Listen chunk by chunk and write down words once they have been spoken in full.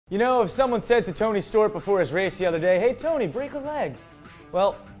You know, if someone said to Tony Stewart before his race the other day, "Hey Tony, break a leg."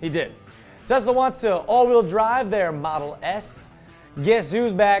 Well, he did. Tesla wants to all-wheel drive their Model S. Guess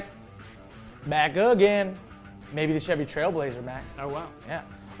who's back? Back again. Maybe the Chevy Trailblazer, Max. Oh, wow. Yeah.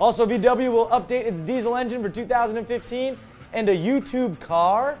 Also, VW will update its diesel engine for 2015 and a YouTube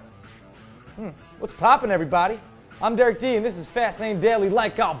car. What's poppin', everybody? I'm Derek D, and this is Fastlane Daily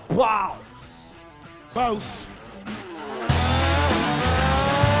like a boss. Boss.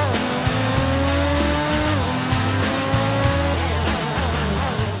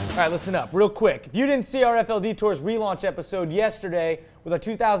 All right, listen up, real quick. If you didn't see our FLDetours relaunch episode yesterday with our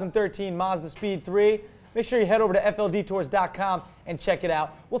 2013 Mazda Speed 3, make sure you head over to FLDetours.com and check it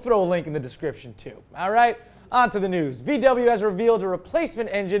out. We'll throw a link in the description too. All right, on to the news. VW has revealed a replacement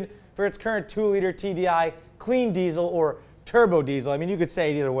engine for its current 2-liter TDI clean diesel or turbo diesel. I mean, you could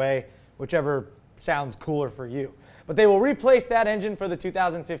say it either way, whichever sounds cooler for you. But they will replace that engine for the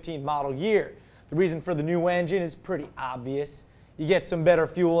 2015 model year. The reason for the new engine is pretty obvious. You get some better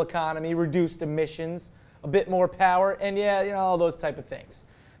fuel economy, reduced emissions, a bit more power, and yeah, you know, all those type of things.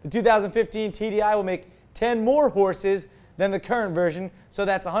 The 2015 TDI will make 10 more horses than the current version, so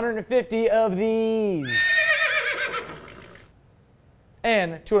that's 150 of these.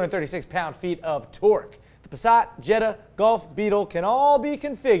 And 236 pound-feet of torque. The Passat, Jetta, Golf, Beetle can all be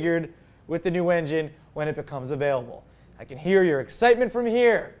configured with the new engine when it becomes available. I can hear your excitement from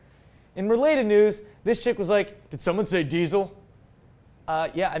here. In related news, this chick was like, "Did someone say diesel?"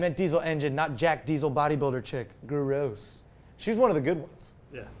 Yeah, I meant diesel engine, not Jack Diesel bodybuilder chick. Gross. She's one of the good ones.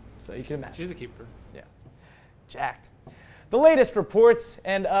 Yeah. So you can imagine. She's a keeper. Yeah. Jacked. The latest reports,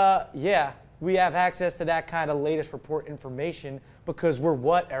 and yeah, we have access to that kind of latest report information because we're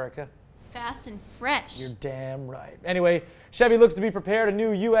what, Erica? Fast and fresh. You're damn right. Anyway, Chevy looks to be prepared a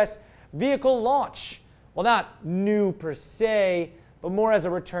new U.S. vehicle launch. Well, not new per se, but more as a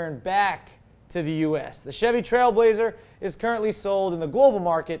return back to the U.S. The Chevy Trailblazer is currently sold in the global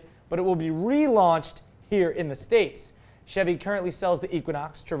market, but it will be relaunched here in the States. Chevy currently sells the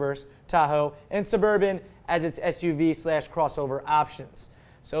Equinox, Traverse, Tahoe, and Suburban as its SUV/crossover options.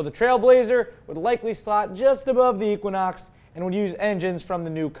 So the Trailblazer would likely slot just above the Equinox and would use engines from the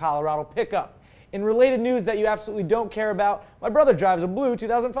new Colorado pickup. In related news that you absolutely don't care about, my brother drives a blue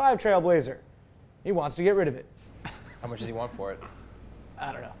 2005 Trailblazer. He wants to get rid of it. How much does he want for it?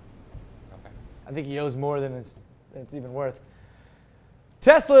 I don't know. Okay. I think he owes more than it's even worth.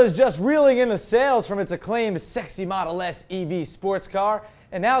 Tesla is just reeling in the sales from its acclaimed sexy Model S EV sports car,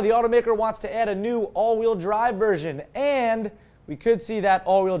 and now the automaker wants to add a new all-wheel drive version, and we could see that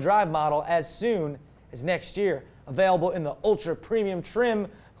all-wheel drive model as soon as next year, available in the ultra premium trim.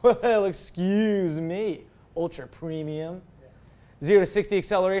 Well, excuse me, ultra premium. 0 to 60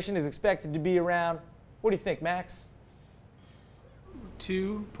 acceleration is expected to be around, what do you think, Max?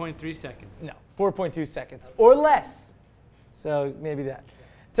 2.3 seconds. No, 4.2 seconds or less. So maybe that.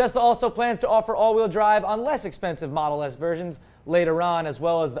 Tesla also plans to offer all-wheel drive on less expensive Model S versions later on, as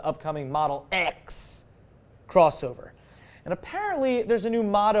well as the upcoming Model X crossover. And apparently there's a new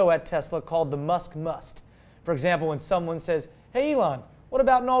motto at Tesla called the Musk Must. For example, when someone says, "Hey Elon, what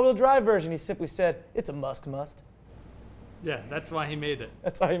about an all-wheel drive version?" he simply said, "It's a Musk Must." Yeah, that's why he made it.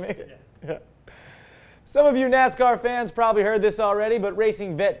 That's how he made it. Yeah. Some of you NASCAR fans probably heard this already, but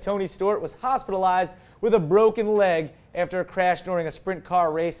racing vet Tony Stewart was hospitalized with a broken leg after a crash during a sprint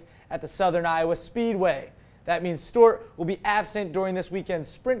car race at the Southern Iowa Speedway. That means Stewart will be absent during this weekend's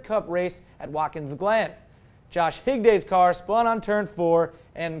Sprint Cup race at Watkins Glen. Josh Higday's car spun on turn 4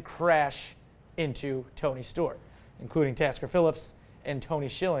 and crashed into Tony Stewart, including Tasker Phillips and Tony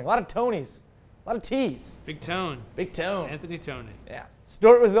Schilling. A lot of Tonys, a lot of T's. Big Tone. Big Tone. Anthony Tony. Yeah.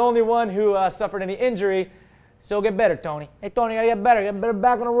 Stewart was the only one who suffered any injury, so get better, Tony. Hey, Tony, you gotta get better. Get better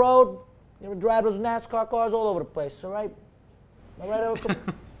back on the road. You ever drive those NASCAR cars all over the place, all right? All right, Erica?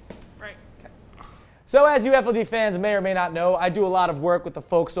 Right. Okay. So as you FLD fans may or may not know, I do a lot of work with the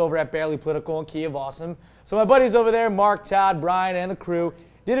folks over at Barely Political and Key of Awesome. So my buddies over there, Mark, Todd, Brian, and the crew,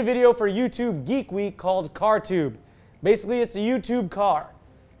 did a video for YouTube Geek Week called CarTube. Basically, it's a YouTube car.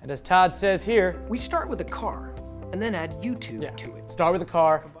 And as Todd says here, we start with a car and then add YouTube to it. Start with a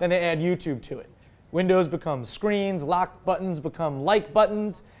car, then they add YouTube to it. Windows become screens, lock buttons become like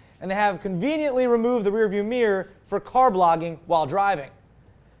buttons, and they have conveniently removed the rearview mirror for car blogging while driving.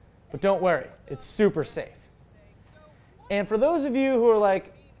 But don't worry, it's super safe. And for those of you who are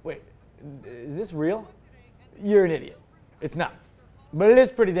like, wait, is this real? You're an idiot. It's not. But it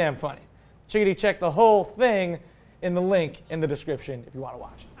is pretty damn funny. Chickadee, check the whole thing in the link in the description if you want to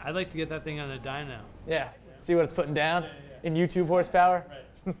watch it. I'd like to get that thing on a dyno. Yeah. See what it's putting down in YouTube horsepower?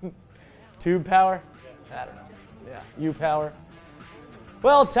 Right. Tube power? I don't know. Yeah, U power.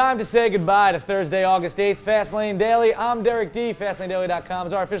 Well, time to say goodbye to Thursday, August 8th, Fastlane Daily. I'm Derek D. FastlaneDaily.com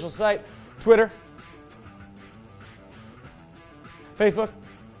is our official site. Twitter. Facebook.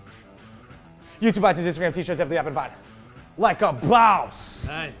 YouTube, iTunes, Instagram, T-shirts, FLD app, and Vine. Like a boss.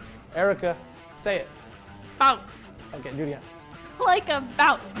 Nice. Erica, say it. Bounce. Okay, do it again. Like a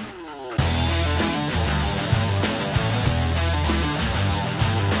bounce.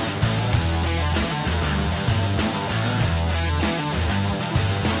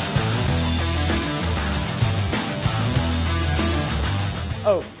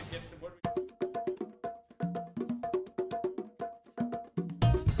 Oh.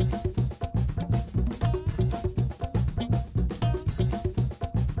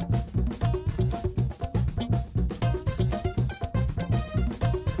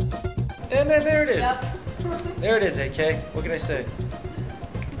 And then there it is. Yep. There it is, AK. What can I say?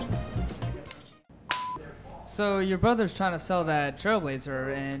 So your brother's trying to sell that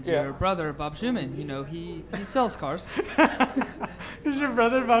Trailblazer, and your brother, Bob Schumann, you know, he sells cars. Is your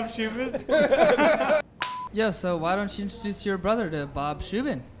brother Bob Schumann? Yeah, so why don't you introduce your brother to Bob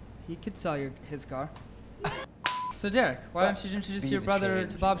Schumann? He could sell his car. So Derek, why don't you introduce your brother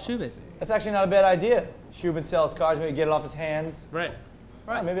to Bob Schumann? That's actually not a bad idea. Schumann sells cars, maybe get it off his hands. Right.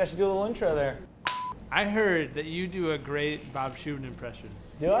 Right. Maybe I should do a little intro there. I heard that you do a great Bob Schumann impression.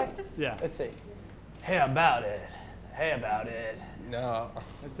 Do I? Yeah. Let's see. Hey about it. Hey about it. No.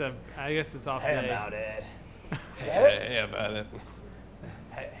 I guess it's off. Hey the about it. Hey about it.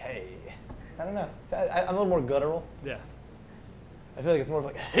 Hey. I don't know. I'm a little more guttural. Yeah. I feel like it's more of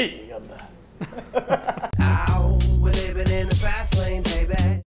like, hey, I'm Ow, we're living in the fast lane.